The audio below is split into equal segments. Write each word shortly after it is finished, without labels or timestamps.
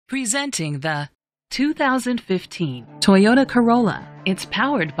Presenting the 2015 Toyota Corolla. It's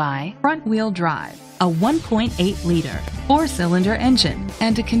powered by front-wheel drive, a 1.8-liter four-cylinder engine,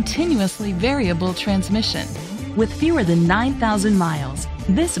 and a continuously variable transmission. With fewer than 9,000 miles,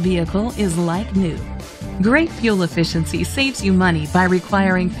 this vehicle is like new. Great fuel efficiency saves you money by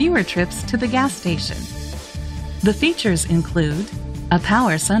requiring fewer trips to the gas station. The features include a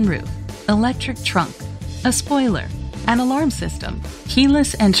power sunroof, electric trunk, a spoiler, an alarm system,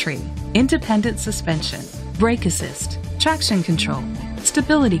 keyless entry, independent suspension, brake assist, traction control,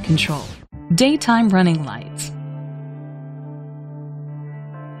 stability control, daytime running lights.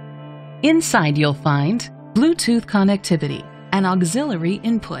 Inside you'll find Bluetooth connectivity, an auxiliary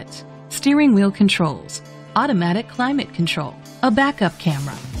input, steering wheel controls, automatic climate control, a backup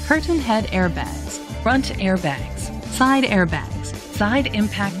camera, curtain head airbags, front airbags, side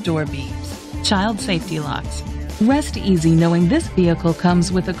impact door beams, child safety locks. Rest easy knowing this vehicle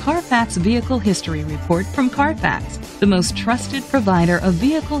comes with a Carfax Vehicle History Report from Carfax, the most trusted provider of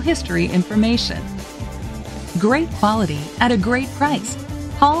vehicle history information. Great quality at a great price.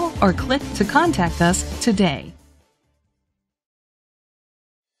 Call or click to contact us today.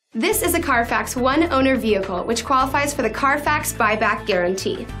 This is a Carfax one-owner vehicle which qualifies for the Carfax buyback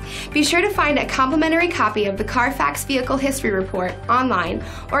guarantee. Be sure to find a complimentary copy of the Carfax Vehicle History Report online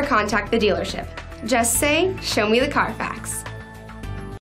or contact the dealership. Just say, "Show me the Carfax."